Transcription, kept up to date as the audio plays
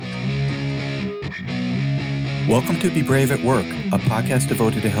Welcome to Be Brave at Work, a podcast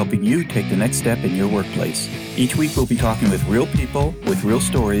devoted to helping you take the next step in your workplace. Each week we'll be talking with real people with real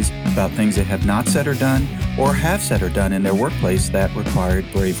stories about things they have not said or done, or have said or done in their workplace that required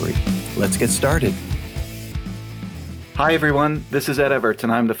bravery. Let's get started. Hi everyone, this is Ed Everts,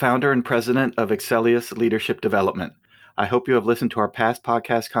 and I'm the founder and president of Excellius Leadership Development. I hope you have listened to our past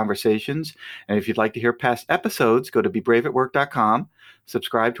podcast conversations, and if you'd like to hear past episodes, go to bebraveatwork.com,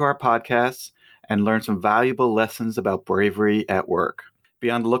 subscribe to our podcasts, and learn some valuable lessons about bravery at work. Be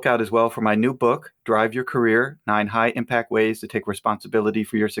on the lookout as well for my new book, Drive Your Career, 9 High-Impact Ways to Take Responsibility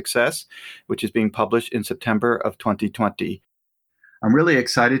for Your Success, which is being published in September of 2020. I'm really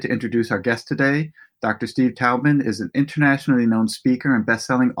excited to introduce our guest today. Dr. Steve Taubman is an internationally known speaker and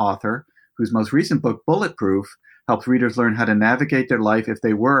best-selling author whose most recent book, Bulletproof, helps readers learn how to navigate their life if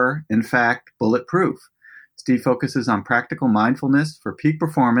they were, in fact, bulletproof. Steve focuses on practical mindfulness for peak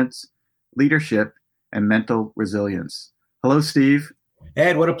performance, leadership, and mental resilience. Hello, Steve.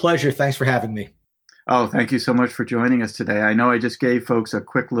 Ed, what a pleasure. Thanks for having me. Oh, thank you so much for joining us today. I know I just gave folks a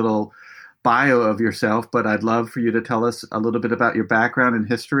quick little bio of yourself, but I'd love for you to tell us a little bit about your background and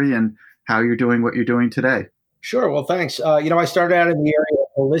history and how you're doing what you're doing today. Sure. Well, thanks. I started out in the area of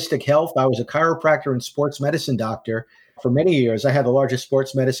holistic health. I was a chiropractor and sports medicine doctor for many years. I had the largest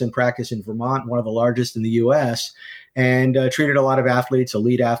sports medicine practice in Vermont, one of the largest in the U.S., and treated a lot of athletes,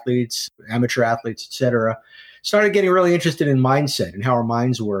 elite athletes, amateur athletes, et cetera. Started getting really interested in mindset and how our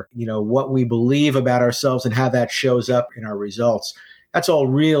minds work, what we believe about ourselves and how that shows up in our results. That's all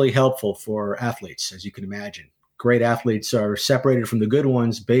really helpful for athletes, as you can imagine. Great athletes are separated from the good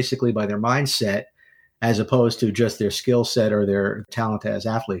ones basically by their mindset, as opposed to just their skill set or their talent as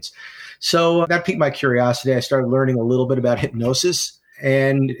athletes. So that piqued my curiosity. I started learning a little bit about hypnosis.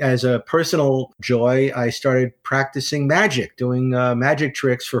 And as a personal joy, I started practicing magic, doing magic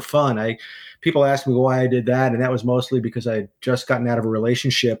tricks for fun. People ask me why I did that, and that was mostly because I had just gotten out of a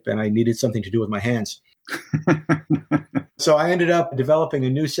relationship and I needed something to do with my hands. So I ended up developing a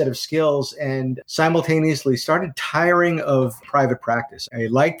new set of skills and simultaneously started tiring of private practice. I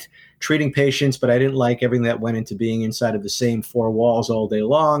liked treating patients, but I didn't like everything that went into being inside of the same four walls all day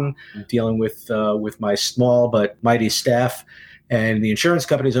long, dealing with my small but mighty staff and the insurance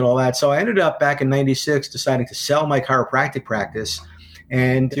companies and all that. So I ended up back in 96 deciding to sell my chiropractic practice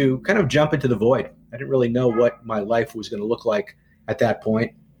and to kind of jump into the void. I didn't really know what my life was going to look like at that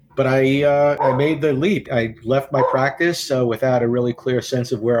point. But I made the leap. I left my practice without a really clear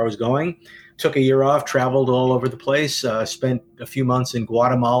sense of where I was going. Took a year off, traveled all over the place, spent a few months in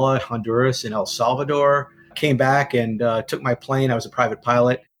Guatemala, Honduras, and El Salvador. Came back and took my plane. I was a private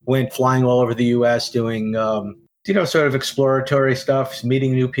pilot. Went flying all over the U.S. doing sort of exploratory stuff,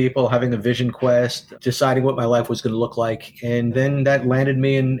 meeting new people, having a vision quest, deciding what my life was going to look like. And then that landed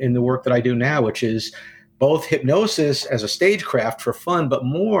me in the work that I do now, which is both hypnosis as a stagecraft for fun, but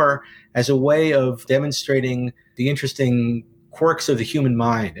more as a way of demonstrating the interesting quirks of the human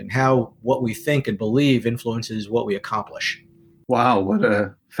mind and how what we think and believe influences what we accomplish. Wow, what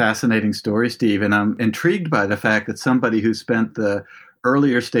a fascinating story, Steve. And I'm intrigued by the fact that somebody who spent the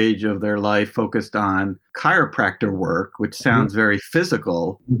earlier stage of their life focused on chiropractor work, which sounds very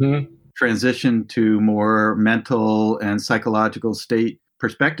physical, transitioned to more mental and psychological state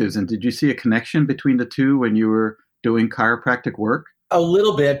perspectives. And did you see a connection between the two when you were doing chiropractic work? A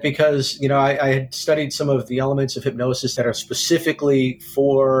little bit, because, I had studied some of the elements of hypnosis that are specifically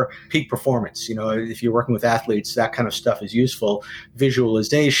for peak performance. If you're working with athletes, that kind of stuff is useful.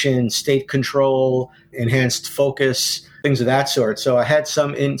 Visualization, state control, enhanced focus, things of that sort. So I had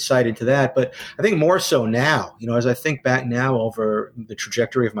some insight into that, but I think more so now, as I think back now over the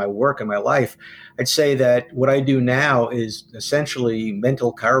trajectory of my work and my life, I'd say that what I do now is essentially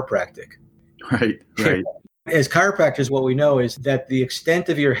mental chiropractic. Right. As chiropractors, what we know is that the extent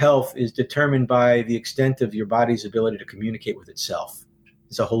of your health is determined by the extent of your body's ability to communicate with itself.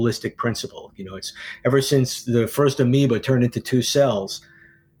 It's a holistic principle. It's ever since the first amoeba turned into 2 cells,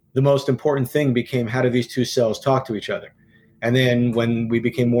 the most important thing became how do these 2 cells talk to each other? And then when we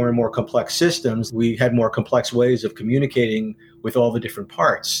became more and more complex systems, we had more complex ways of communicating with all the different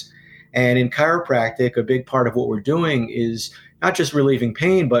parts. And in chiropractic, a big part of what we're doing is not just relieving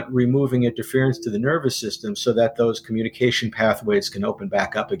pain, but removing interference to the nervous system so that those communication pathways can open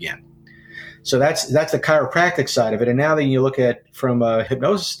back up again. So that's the chiropractic side of it. And now that you look at from a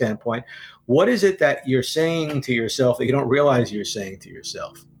hypnosis standpoint, what is it that you're saying to yourself that you don't realize you're saying to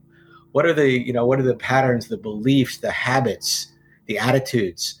yourself? What are the patterns, the beliefs, the habits, the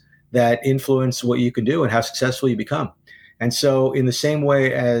attitudes that influence what you can do and how successful you become? And so in the same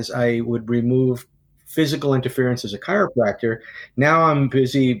way as I would remove physical interference as a chiropractor. Now I'm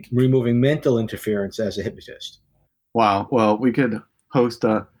busy removing mental interference as a hypnotist. Wow. Well, we could host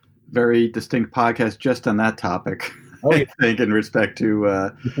a very distinct podcast just on that topic. Oh, yeah. I think in respect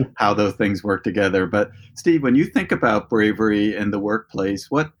to how those things work together. But Steve, when you think about bravery in the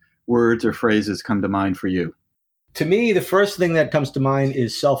workplace, what words or phrases come to mind for you? To me, the first thing that comes to mind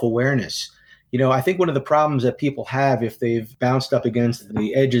is self-awareness. I think one of the problems that people have if they've bounced up against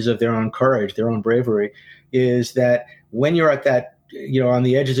the edges of their own courage, their own bravery, is that when you're at that, on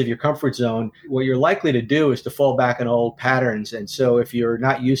the edges of your comfort zone, what you're likely to do is to fall back on old patterns. And so if you're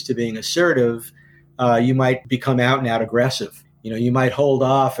not used to being assertive, you might become out and out aggressive. You might hold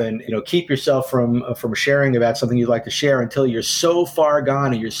off and, keep yourself from sharing about something you'd like to share until you're so far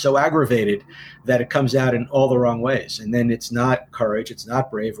gone and you're so aggravated that it comes out in all the wrong ways. And then it's not courage, it's not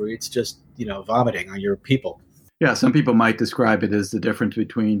bravery, it's just, vomiting on your people. Yeah, some people might describe it as the difference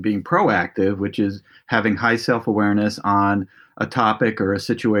between being proactive, which is having high self-awareness on a topic or a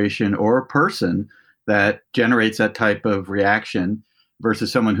situation or a person that generates that type of reaction,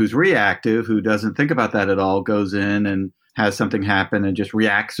 versus someone who's reactive, who doesn't think about that at all, goes in and has something happen and just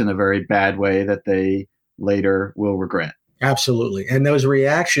reacts in a very bad way that they later will regret. Absolutely. And those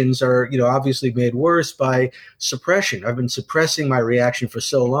reactions are, obviously made worse by suppression. I've been suppressing my reaction for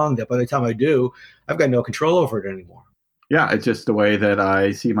so long that by the time I do, I've got no control over it anymore. Yeah, it's just the way that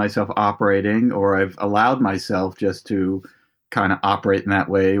I see myself operating, or I've allowed myself just to kind of operate in that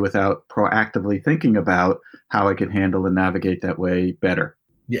way without proactively thinking about how I can handle and navigate that way better.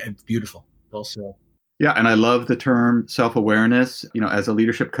 Yeah, it's beautiful. Well said. Yeah, and I love the term self-awareness. As a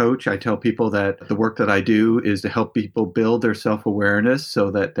leadership coach, I tell people that the work that I do is to help people build their self-awareness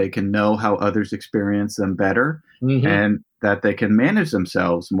so that they can know how others experience them better, and that they can manage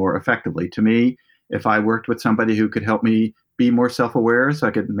themselves more effectively. To me, if I worked with somebody who could help me be more self-aware so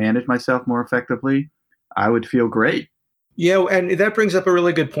I could manage myself more effectively, I would feel great. Yeah, and that brings up a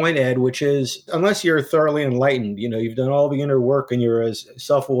really good point, Ed, which is unless you're thoroughly enlightened, you've done all the inner work and you're as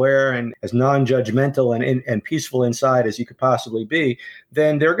self-aware and as non-judgmental and peaceful inside as you could possibly be,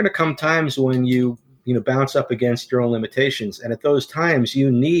 then there are going to come times when you bounce up against your own limitations. And at those times,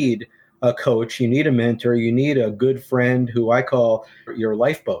 you need a coach, you need a mentor, you need a good friend who I call your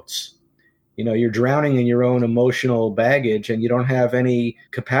lifeboats. You're drowning in your own emotional baggage and you don't have any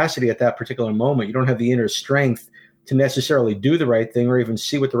capacity at that particular moment. You don't have the inner strength to necessarily do the right thing or even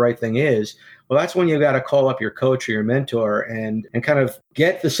see what the right thing is. Well, that's when you got to call up your coach or your mentor and kind of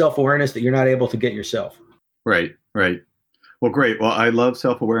get the self-awareness that you're not able to get yourself. Right. Well, great. Well, I love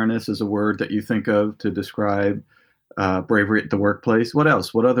self-awareness as a word that you think of to describe bravery at the workplace. What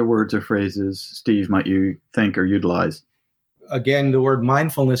else? What other words or phrases, Steve, might you think or utilize? Again, the word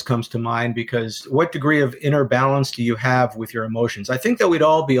mindfulness comes to mind because what degree of inner balance do you have with your emotions? I think that we'd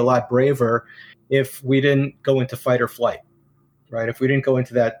all be a lot braver if we didn't go into fight or flight, right? If we didn't go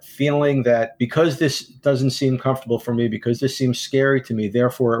into that feeling that because this doesn't seem comfortable for me, because this seems scary to me,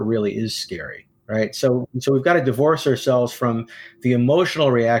 therefore it really is scary, right? So we've got to divorce ourselves from the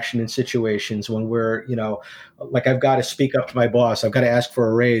emotional reaction in situations when we're, like I've got to speak up to my boss, I've got to ask for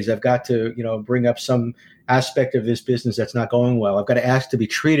a raise, I've got to, bring up some aspect of this business that's not going well, I've got to ask to be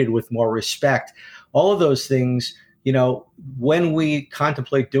treated with more respect. All of those things, when we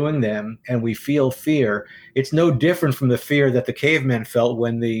contemplate doing them and we feel fear, it's no different from the fear that the cavemen felt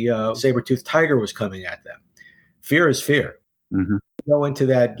when the saber-toothed tiger was coming at them. Fear is fear. Mm-hmm. We go into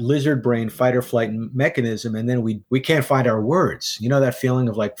that lizard brain fight or flight mechanism, and then we can't find our words. That feeling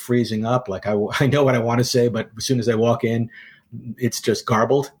of like freezing up, like I know what I want to say, but as soon as I walk in, it's just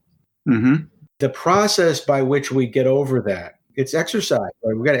garbled. Mm-hmm. The process by which we get over that, it's exercise,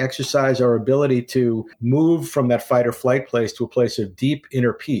 right? We've got to exercise our ability to move from that fight or flight place to a place of deep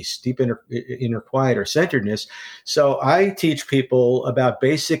inner peace, deep inner quiet or centeredness. So I teach people about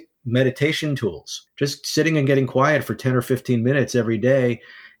basic meditation tools, just sitting and getting quiet for 10 or 15 minutes every day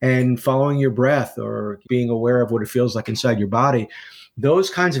and following your breath or being aware of what it feels like inside your body.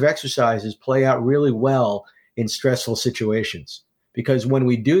 Those kinds of exercises play out really well in stressful situations. Because when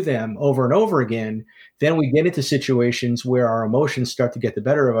we do them over and over again, then we get into situations where our emotions start to get the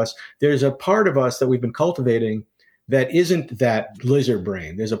better of us. There's a part of us that we've been cultivating that isn't that lizard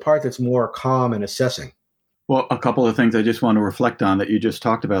brain. There's a part that's more calm and assessing. Well, a couple of things I just want to reflect on that you just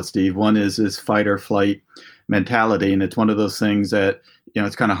talked about, Steve. One is this fight or flight mentality. And it's one of those things that,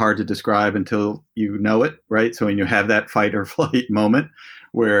 it's kind of hard to describe until you know it, right? So when you have that fight or flight moment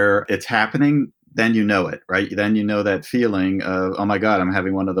where it's happening, then you know it, right? Then you know that feeling of, oh my God, I'm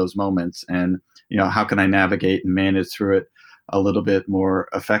having one of those moments. And, how can I navigate and manage through it a little bit more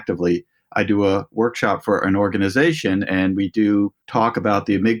effectively? I do a workshop for an organization, and we do talk about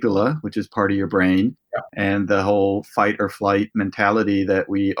the amygdala, which is part of your brain, and the whole fight or flight mentality that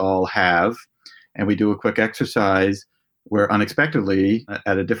we all have. And we do a quick exercise where unexpectedly,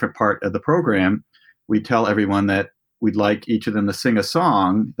 at a different part of the program, we tell everyone that we'd like each of them to sing a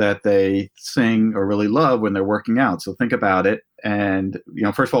song that they sing or really love when they're working out. So think about it. And,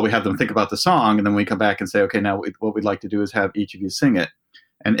 first of all, we have them think about the song, and then we come back and say, okay, now what we'd like to do is have each of you sing it.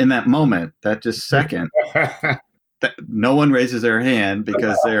 And in that moment, that just second, no one raises their hand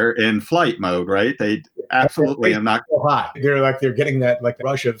because they're in flight mode, right? They absolutely am not. So hot. They're getting that like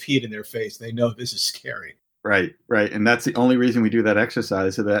rush of heat in their face. They know this is scary. Right. And that's the only reason we do that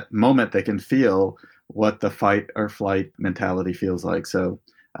exercise. So that moment they can feel what the fight or flight mentality feels like. So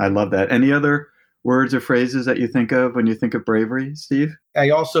I love that. Any other words or phrases that you think of when you think of bravery, Steve? I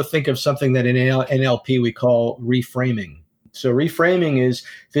also think of something that in NLP we call reframing. So reframing is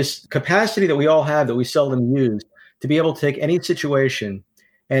this capacity that we all have that we seldom use to be able to take any situation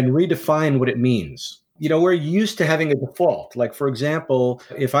and redefine what it means. We're used to having a default. Like, for example,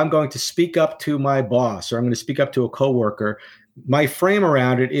 if I'm going to speak up to my boss or I'm going to speak up to a coworker, my frame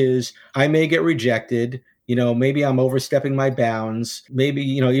around it is I may get rejected. Maybe I'm overstepping my bounds. Maybe,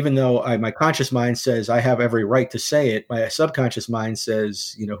 even though my conscious mind says I have every right to say it, my subconscious mind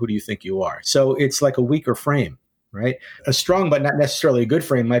says, who do you think you are? So it's like a weaker frame. Right? A strong but not necessarily a good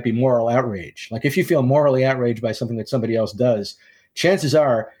frame might be moral outrage. Like if you feel morally outraged by something that somebody else does, chances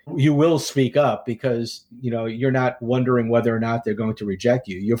are you will speak up because, you're not wondering whether or not they're going to reject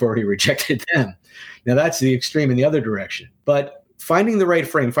you. You've already rejected them. Now that's the extreme in the other direction. But finding the right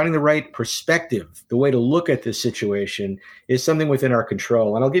frame, finding the right perspective, the way to look at this situation is something within our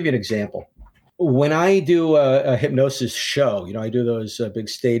control. And I'll give you an example. When I do a hypnosis show, I do those big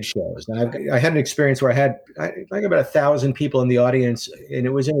stage shows. And I had an experience where I had like about 1,000 people in the audience, and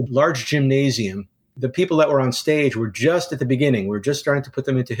it was in a large gymnasium. The people that were on stage were just at the beginning. We're just starting to put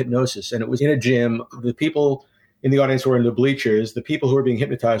them into hypnosis. And it was in a gym. The people in the audience were in the bleachers. The people who were being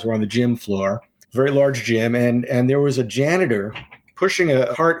hypnotized were on the gym floor, very large gym. And there was a janitor pushing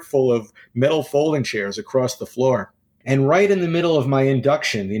a cart full of metal folding chairs across the floor. And right in the middle of my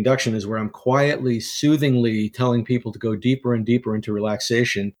induction, the induction is where I'm quietly, soothingly telling people to go deeper and deeper into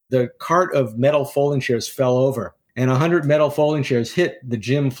relaxation, the cart of metal folding chairs fell over. And 100 metal folding chairs hit the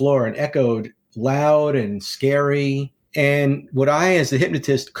gym floor and echoed loud and scary. And what I, as the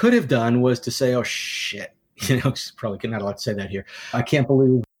hypnotist, could have done was to say, oh, shit. Probably not allowed to say that here. I can't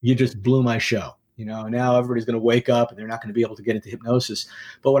believe you just blew my show. Now everybody's going to wake up and they're not going to be able to get into hypnosis.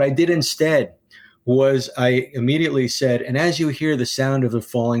 But what I did instead was I immediately said, and as you hear the sound of the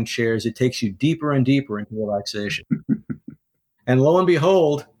falling chairs, it takes you deeper and deeper into relaxation. And lo and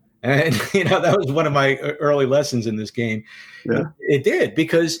behold, and that was one of my early lessons in this game. Yeah. It did,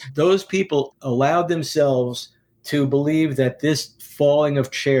 because those people allowed themselves to believe that this falling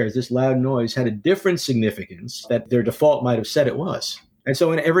of chairs, this loud noise, had a different significance that their default might have said it was. And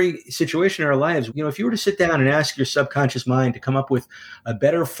so in every situation in our lives, if you were to sit down and ask your subconscious mind to come up with a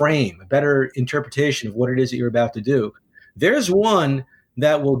better frame, a better interpretation of what it is that you're about to do, there's one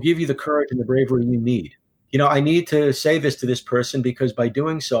that will give you the courage and the bravery you need. I need to say this to this person because by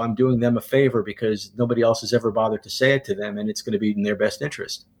doing so, I'm doing them a favor because nobody else has ever bothered to say it to them, and it's going to be in their best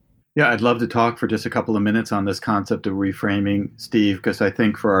interest. Yeah, I'd love to talk for just a couple of minutes on this concept of reframing, Steve, because I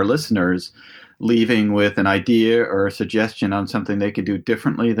think for our listeners, leaving with an idea or a suggestion on something they could do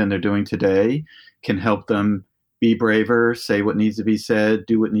differently than they're doing today can help them be braver, say what needs to be said,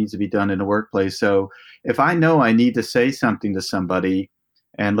 do what needs to be done in the workplace. So if I know I need to say something to somebody,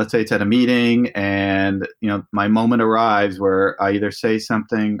 and let's say it's at a meeting and my moment arrives where I either say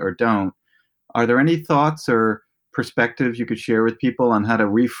something or don't, are there any thoughts or perspectives you could share with people on how to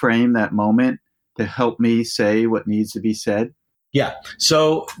reframe that moment to help me say what needs to be said? Yeah.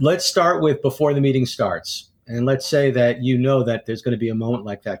 So let's start with before the meeting starts. And let's say that that there's going to be a moment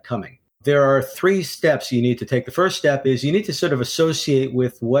like that coming. There are 3 steps you need to take. The first step is you need to sort of associate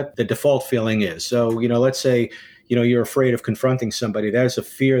with what the default feeling is. So, let's say, you're afraid of confronting somebody. There's a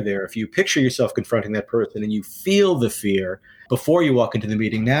fear there. If you picture yourself confronting that person and you feel the fear before you walk into the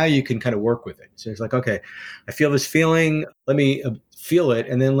meeting, now you can kind of work with it. So it's like, okay, I feel this feeling. Let me feel it,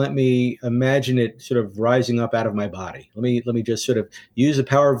 and then let me imagine it sort of rising up out of my body. Let me just sort of use the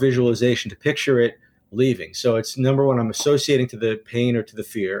power of visualization to picture it leaving. So it's number 1, I'm associating to the pain or to the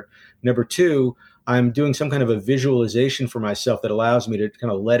fear. Number 2, I'm doing some kind of a visualization for myself that allows me to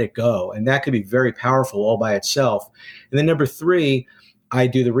kind of let it go. And that could be very powerful all by itself. And then number 3, I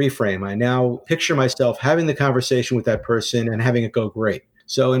do the reframe. I now picture myself having the conversation with that person and having it go great.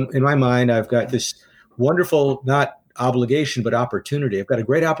 So in my mind, I've got this wonderful, not obligation, but opportunity. I've got a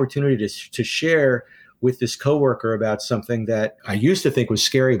great opportunity to share with this coworker about something that I used to think was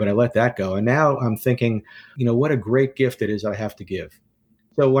scary, but I let that go. And now I'm thinking, what a great gift it is I have to give.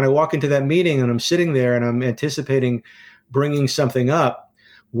 So when I walk into that meeting and I'm sitting there and I'm anticipating bringing something up,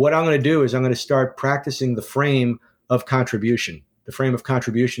 what I'm going to do is I'm going to start practicing the frame of contribution. The frame of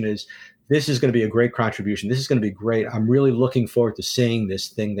contribution is, this is going to be a great contribution. This is going to be great. I'm really looking forward to saying this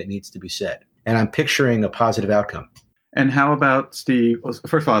thing that needs to be said. And I'm picturing a positive outcome. And how about, Steve?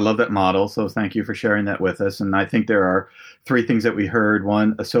 First of all, I love that model. So thank you for sharing that with us. And I think there are 3 things that we heard.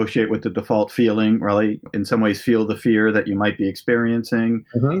 One, associate with the default feeling, really, in some ways feel the fear that you might be experiencing,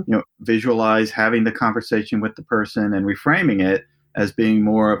 visualize having the conversation with the person and reframing it as being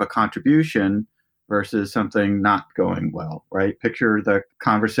more of a contribution versus something not going well, right? Picture the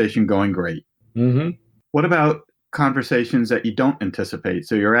conversation going great. Mm-hmm. What about conversations that you don't anticipate?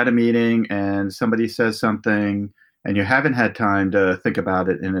 So you're at a meeting and somebody says something and you haven't had time to think about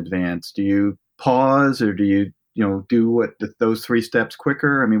it in advance. Do you pause, or do you do those 3 steps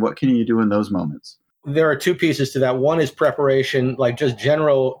quicker? I mean, what can you do in those moments? There are 2 pieces to that. One is preparation, like just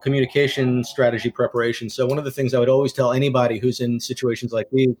general communication strategy preparation. So one of the things I would always tell anybody who's in situations like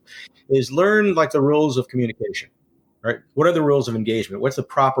these is learn like the rules of communication, right? What are the rules of engagement? What's the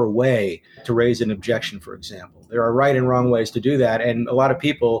proper way to raise an objection, for example? There are right and wrong ways to do that. And a lot of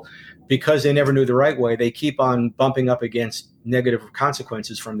people, because they never knew the right way, they keep on bumping up against negative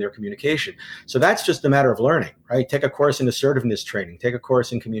consequences from their communication. So that's just a matter of learning, right? Take a course in assertiveness training, take a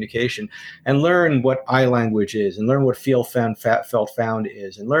course in communication, and learn what I language is, and learn what felt found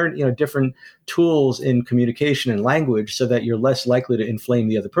is, and learn different tools in communication and language so that you're less likely to inflame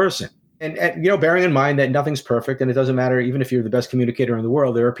the other person. And bearing in mind that nothing's perfect, and it doesn't matter, even if you're the best communicator in the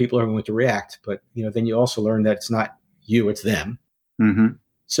world, there are people who are going to react. But then you also learn that it's not you, it's them. Mm-hmm.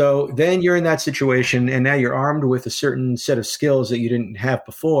 So then you're in that situation, and now you're armed with a certain set of skills that you didn't have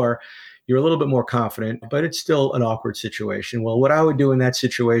before. You're a little bit more confident, but it's still an awkward situation. Well, what I would do in that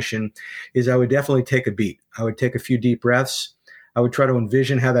situation is I would definitely take a beat. I would take a few deep breaths. I would try to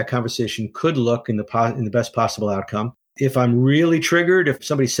envision how that conversation could look in the best possible outcome. If I'm really triggered, if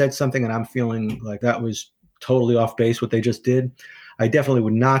somebody said something and I'm feeling like that was totally off base what they just did, I definitely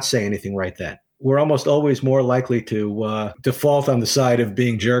would not say anything right then. We're almost always more likely to default on the side of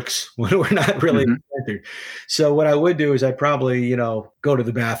being jerks when we're not really centered. So what I would do is I'd probably, go to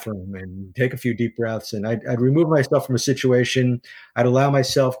the bathroom and take a few deep breaths, and I'd remove myself from a situation. I'd allow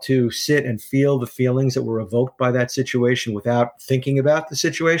myself to sit and feel the feelings that were evoked by that situation without thinking about the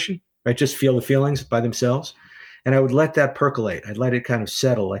situation, right? Just feel the feelings by themselves. And I would let that percolate. I'd let it kind of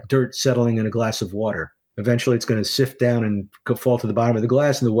settle, like dirt settling in a glass of water. Eventually, it's going to sift down and fall to the bottom of the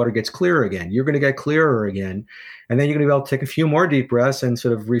glass, and the water gets clearer again. You're going to get clearer again. And then you're going to be able to take a few more deep breaths and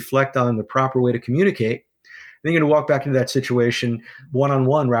sort of reflect on the proper way to communicate. Then you're going to walk back into that situation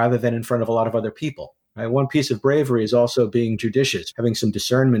one-on-one rather than in front of a lot of other people. Right? One piece of bravery is also being judicious, having some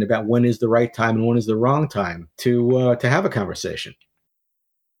discernment about when is the right time and when is the wrong time to have a conversation.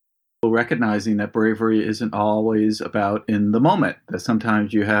 Recognizing that bravery isn't always about in the moment, that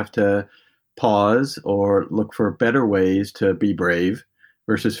sometimes you have to pause or look for better ways to be brave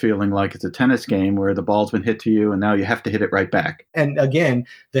versus feeling like it's a tennis game where the ball's been hit to you and now you have to hit it right back. And again,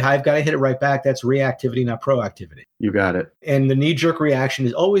 I've got to hit it right back. That's reactivity, not proactivity. You got it. And the knee-jerk reaction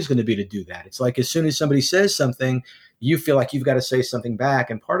is always going to be to do that. It's like as soon as somebody says something, you feel like you've got to say something back.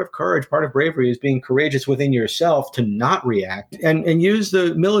 And part of courage, part of bravery is being courageous within yourself to not react and use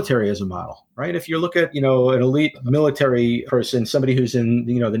the military as a model, right? If you look at, an elite military person, somebody who's in,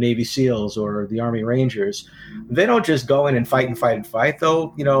 the Navy SEALs or the Army Rangers, they don't just go in and fight and fight and fight.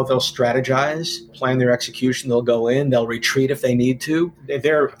 They'll strategize, plan their execution. They'll go in, they'll retreat if they need to.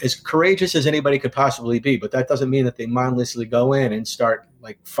 They're as courageous as anybody could possibly be, but that doesn't mean that they mindlessly go in and start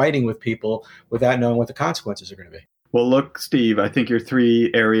like fighting with people without knowing what the consequences are going to be. Well, look, Steve, I think your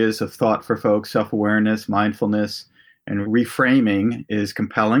 3 areas of thought for folks, self-awareness, mindfulness, and reframing is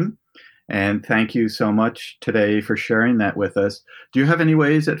compelling. And thank you so much today for sharing that with us. Do you have any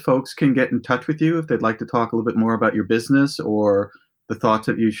ways that folks can get in touch with you if they'd like to talk a little bit more about your business or the thoughts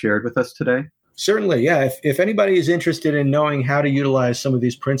that you shared with us today? Certainly, yeah. If anybody is interested in knowing how to utilize some of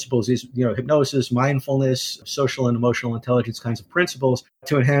these principles, these hypnosis, mindfulness, social and emotional intelligence kinds of principles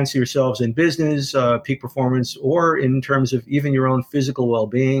to enhance yourselves in business, peak performance, or in terms of even your own physical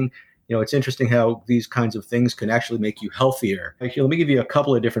well-being, it's interesting how these kinds of things can actually make you healthier. Actually, let me give you a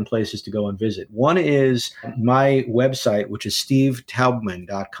couple of different places to go and visit. One is my website, which is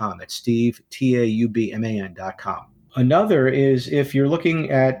stevetaubman.com. That's Steve, Taubman.com. Another is if you're looking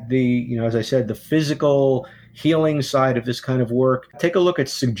at the, as I said, the physical healing side of this kind of work, take a look at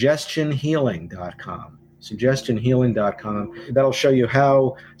suggestionhealing.com. suggestionhealing.com. That'll show you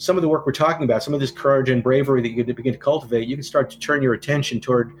how some of the work we're talking about, some of this courage and bravery that you can begin to cultivate, you can start to turn your attention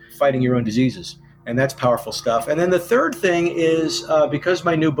toward fighting your own diseases. And that's powerful stuff. And then the third thing is, because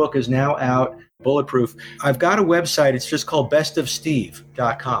my new book is now out, Bulletproof, I've got a website. It's just called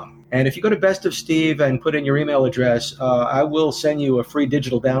bestofsteve.com. And if you go to Best of Steve and put in your email address, I will send you a free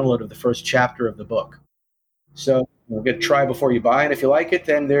digital download of the first chapter of the book. So you'll get a try before you buy. And if you like it,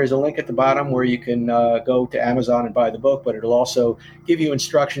 then there's a link at the bottom where you can go to Amazon and buy the book. But it'll also give you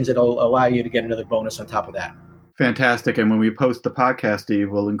instructions that'll allow you to get another bonus on top of that. Fantastic. And when we post the podcast, Steve,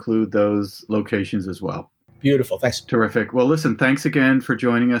 we'll include those locations as well. Beautiful. Thanks. Terrific. Well, listen, thanks again for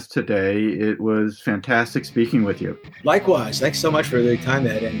joining us today. It was fantastic speaking with you. Likewise. Thanks so much for the time,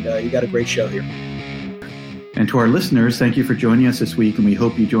 Ed. And you got a great show here. And to our listeners, thank you for joining us this week. And we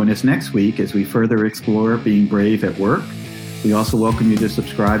hope you join us next week as we further explore being brave at work. We also welcome you to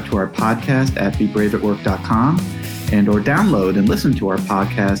subscribe to our podcast at bebraveatwork.com and or download and listen to our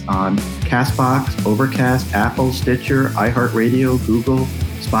podcast on CastBox, Overcast, Apple, Stitcher, iHeartRadio, Google,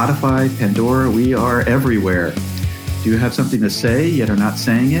 Spotify, Pandora. We are everywhere. Do you have something to say yet are not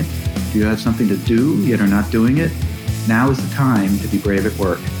saying it? Do you have something to do yet are not doing it? Now is the time to be brave at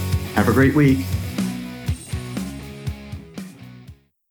work. Have a great week.